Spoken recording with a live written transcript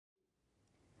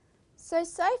So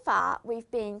far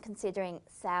we've been considering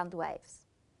sound waves.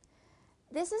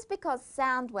 This is because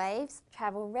sound waves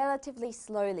travel relatively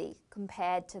slowly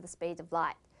compared to the speed of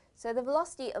light. So the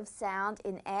velocity of sound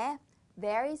in air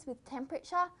varies with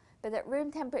temperature, but at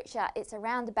room temperature it's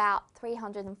around about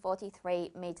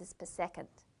 343 meters per second.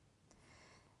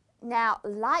 Now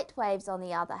light waves, on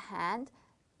the other hand,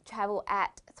 travel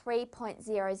at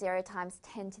 3.00 times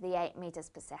 10 to the 8 meters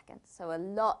per second, so a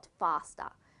lot faster,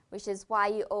 which is why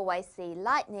you always see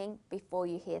lightning before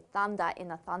you hear thunder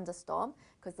in a thunderstorm,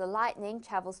 because the lightning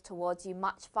travels towards you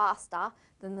much faster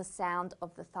than the sound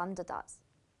of the thunder does.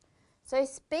 So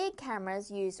speed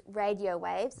cameras use radio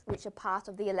waves, which are part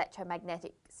of the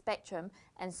electromagnetic spectrum,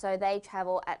 and so they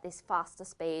travel at this faster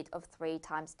speed of 3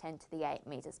 times 10 to the 8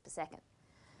 meters per second.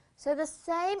 So the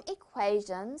same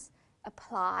equations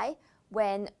apply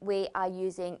when we are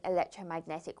using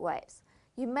electromagnetic waves.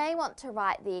 You may want to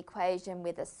write the equation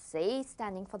with a c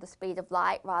standing for the speed of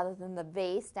light rather than the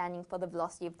v standing for the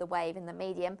velocity of the wave in the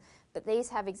medium, but these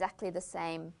have exactly the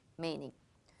same meaning.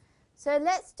 So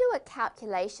let's do a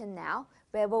calculation now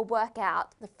where we'll work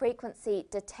out the frequency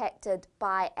detected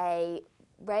by a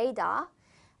radar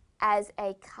as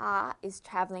a car is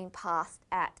travelling past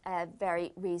at a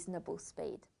very reasonable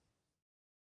speed.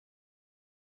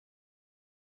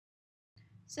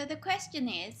 So the question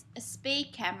is, a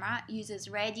speed camera uses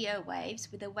radio waves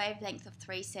with a wavelength of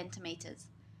 3 centimeters.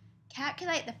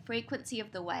 Calculate the frequency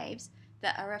of the waves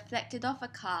that are reflected off a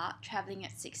car travelling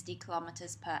at 60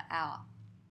 kilometers per hour.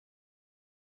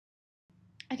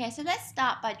 Okay, so let's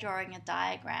start by drawing a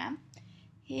diagram.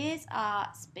 Here's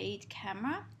our speed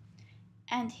camera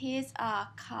and here's our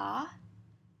car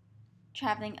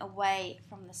travelling away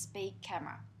from the speed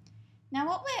camera. Now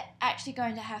what we're actually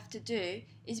going to have to do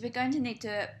is we're going to need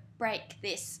to break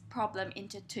this problem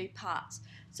into two parts.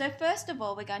 So first of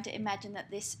all, we're going to imagine that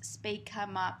this speed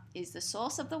camera is the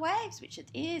source of the waves, which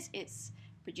it is. It's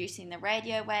producing the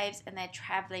radio waves and they're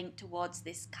travelling towards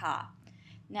this car.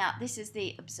 Now this is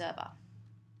the observer.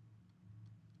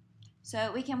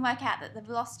 So we can work out that the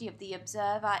velocity of the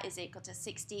observer is equal to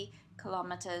 60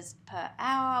 kilometers per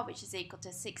hour, which is equal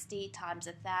to 60 times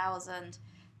 1,000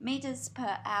 meters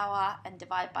per hour, and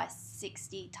divide by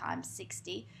 60 times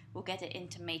 60, we'll get it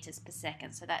into meters per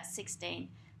second. So that's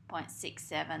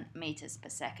 16.67 meters per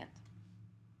second.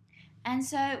 And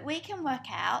so we can work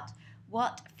out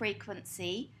what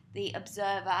frequency the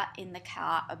observer in the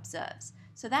car observes.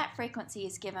 So that frequency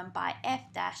is given by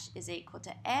f dash is equal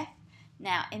to f.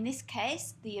 Now in this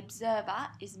case, the observer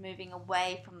is moving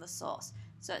away from the source.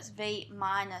 So it's v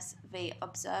minus v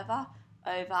observer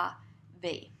over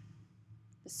v.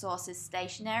 The source is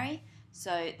stationary,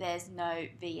 so there's no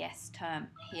Vs term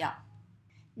here.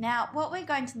 Now, what we're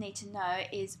going to need to know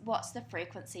is what's the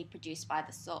frequency produced by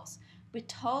the source. We're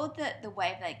told that the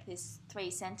wavelength is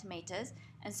 3 centimeters,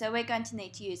 and so we're going to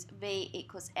need to use V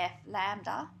equals F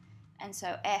lambda, and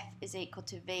so F is equal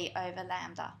to V over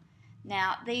lambda.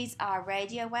 Now, these are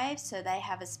radio waves, so they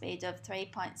have a speed of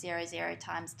 3.00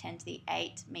 times 10 to the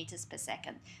 8 meters per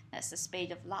second. That's the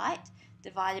speed of light,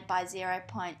 divided by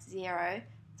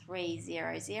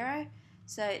 0.0300.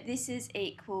 So this is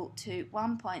equal to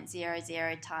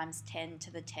 1.00 times 10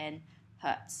 to the 10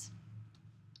 hertz.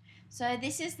 So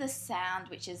this is the sound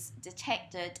which is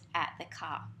detected at the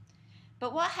car.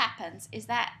 But what happens is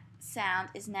that sound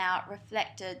is now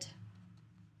reflected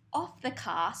off the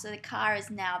car, so the car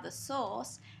is now the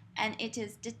source, and it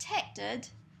is detected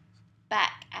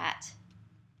back at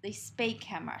the speed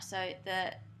camera. So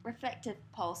the reflected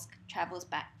pulse travels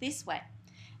back this way.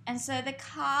 And so the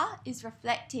car is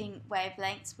reflecting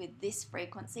wavelengths with this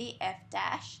frequency, f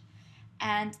dash,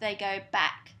 and they go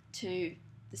back to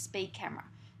the speed camera.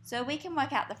 So we can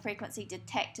work out the frequency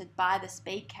detected by the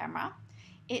speed camera.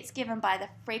 It's given by the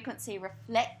frequency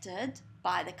reflected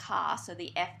by the car, so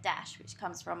the f dash, which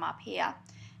comes from up here.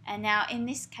 And now in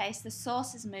this case, the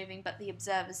source is moving, but the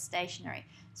observer is stationary.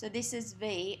 So this is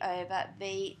V over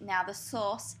V. Now the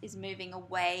source is moving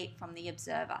away from the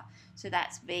observer. So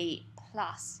that's V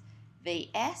plus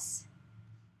Vs.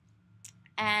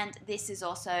 And this is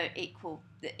also equal,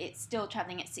 it's still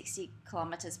traveling at 60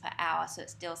 kilometers per hour, so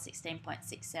it's still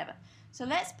 16.67. So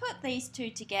let's put these two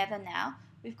together now.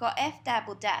 We've got f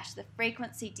double dash, the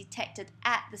frequency detected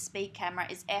at the speed camera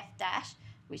is f dash,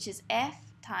 which is f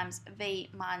times v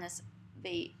minus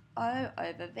vo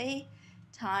over v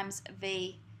times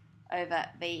v over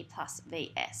v plus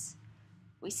vs.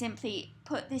 We simply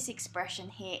put this expression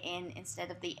here in instead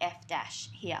of the f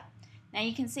dash here. Now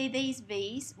you can see these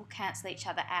v's will cancel each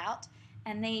other out,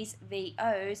 and these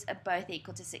VOs are both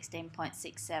equal to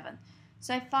 16.67.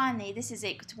 So finally, this is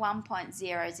equal to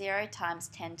 1.00 times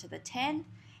 10 to the 10,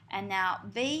 And now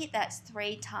v, that's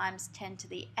 3 times 10 to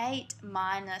the 8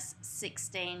 minus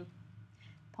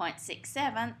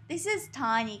 16.67. This is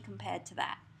tiny compared to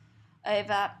that.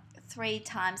 Over 3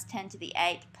 times 10 to the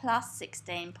 8 plus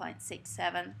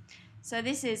 16.67. So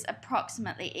this is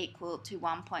approximately equal to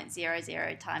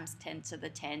 1.00 times 10 to the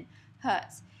 10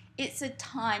 hertz. It's a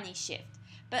tiny shift,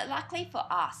 but luckily for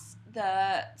us,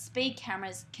 the speed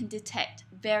cameras can detect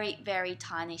very, very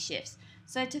tiny shifts.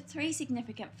 So to 3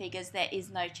 significant figures, there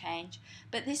is no change,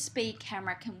 but this speed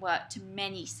camera can work to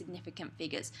many significant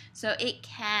figures. So it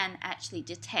can actually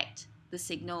detect the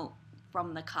signal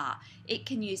from the car. It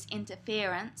can use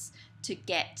interference to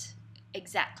get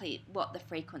exactly what the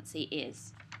frequency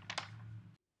is.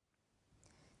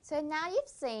 So now you've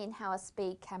seen how a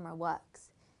speed camera works.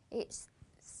 It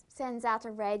sends out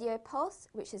a radio pulse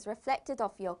which is reflected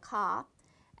off your car,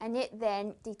 and it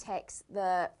then detects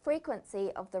the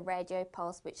frequency of the radio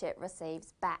pulse which it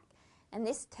receives back, and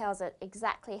this tells it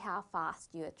exactly how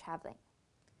fast you are travelling.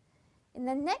 In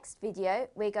the next video,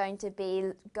 we're going to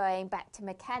be going back to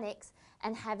mechanics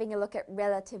and having a look at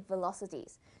relative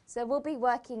velocities. So we'll be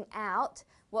working out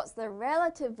what's the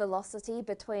relative velocity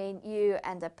between you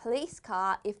and a police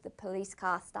car if the police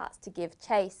car starts to give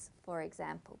chase, for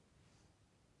example.